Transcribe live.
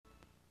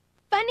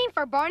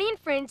for Barney and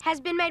Friends has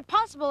been made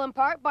possible in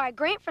part by a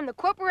grant from the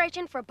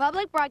Corporation for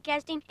Public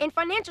Broadcasting and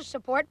financial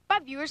support by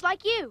viewers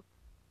like you.